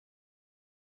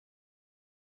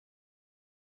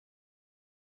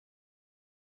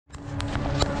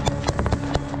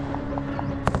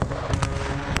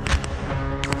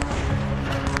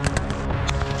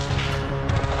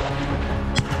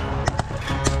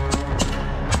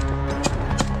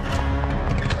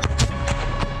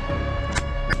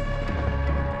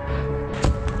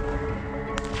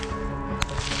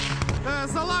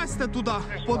туди,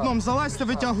 по одному залазьте,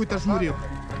 витягуйте жмурів.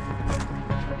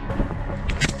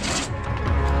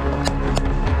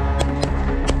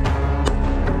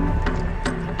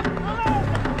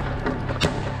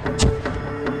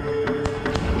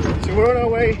 So we're on our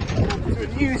way to a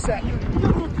new set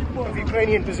of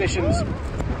Ukrainian positions,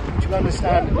 which you'll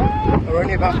understand are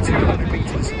only about 200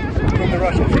 meters from the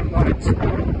Russian front lines.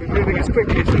 We're moving as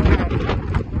quickly as we can,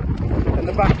 and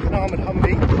the back of an armoured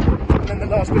Humvee, and then the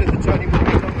last bit of the journey will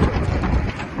be on foot.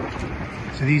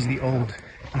 So these are the old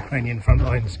Ukrainian front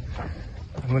lines,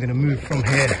 and we're going to move from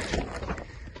here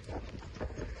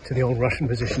to the old Russian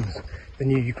positions, the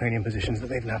new Ukrainian positions that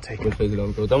they've now taken.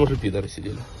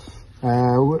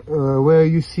 Where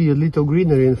you see a little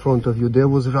greenery in front of you, there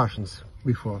was Russians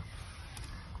before.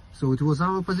 So it was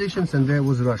our positions and there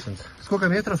was Russians. Сколько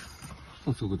метров?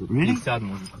 Really?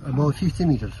 About 50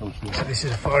 meters from here. So this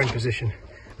is a firing position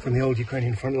from the old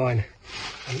Ukrainian front line,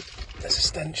 and there's a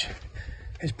stench.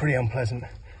 It's pretty unpleasant,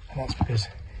 and that's because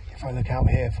if I look out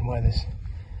here from where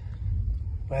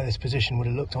this position would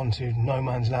have looked onto no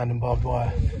man's land and barbed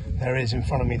wire, there is in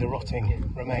front of me the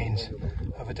rotting remains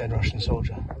of a dead Russian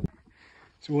soldier.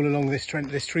 So all along this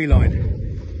tree line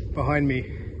behind me,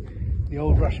 the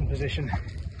old Russian position,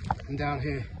 and down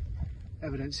here,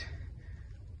 evidence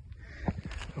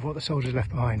of what the soldiers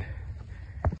left behind.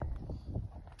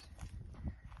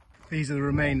 These are the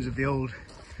remains of the old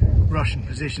Russian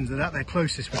positions that at their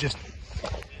closest were just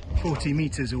 40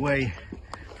 meters away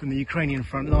from the Ukrainian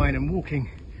front line, and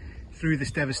walking through this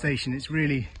devastation, it's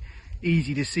really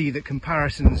easy to see that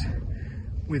comparisons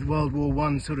with World War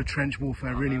I sort of trench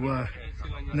warfare really were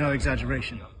no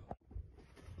exaggeration.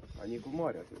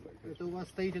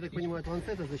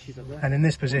 And in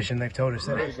this position they've told us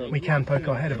that we can poke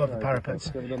our head above the parapets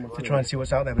to try and see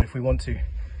what's out there, but if we want to,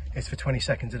 it's for 20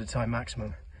 seconds at a time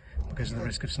maximum because of the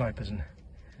risk of snipers and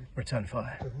return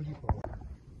fire.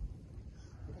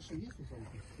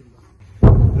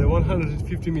 They're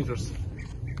 150 meters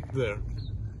there.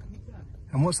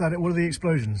 And what's that? What are the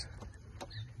explosions?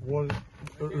 What?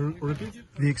 Repeat?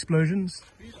 The explosions?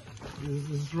 This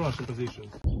is Russian position.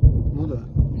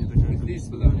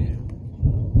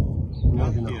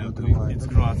 It's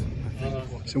Grad.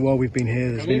 So while we've been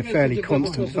here, there's been a fairly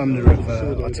constant thunder of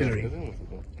artillery,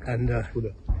 and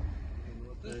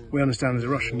we understand there's a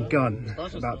Russian gun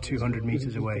about 200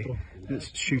 meters away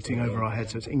that's shooting over our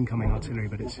heads, so it's incoming artillery,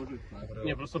 but it's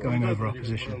going over our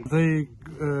position. They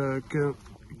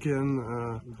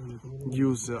can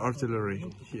use artillery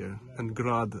here, and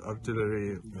Grad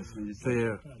artillery.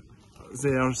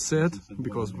 They are set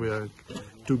because we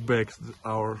took back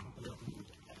our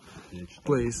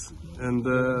place, and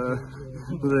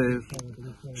they're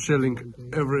shelling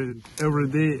every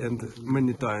day and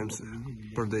many times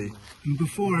per day. And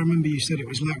before, I remember you said it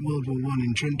was like World War I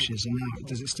in trenches, and now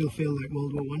does it still feel like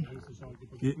World War I?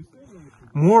 Yeah,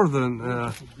 more than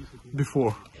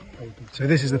before. So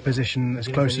this is the position as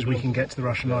close as we can get to the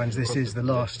Russian lines. This is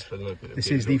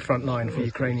the front line for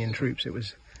Ukrainian troops. It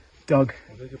was dug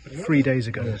 3 days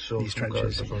ago, these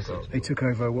trenches. They took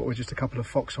over what were just a couple of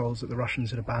foxholes that the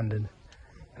Russians had abandoned,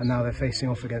 and now they're facing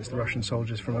off against the Russian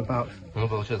soldiers from about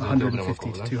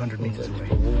 150 to 200 meters away.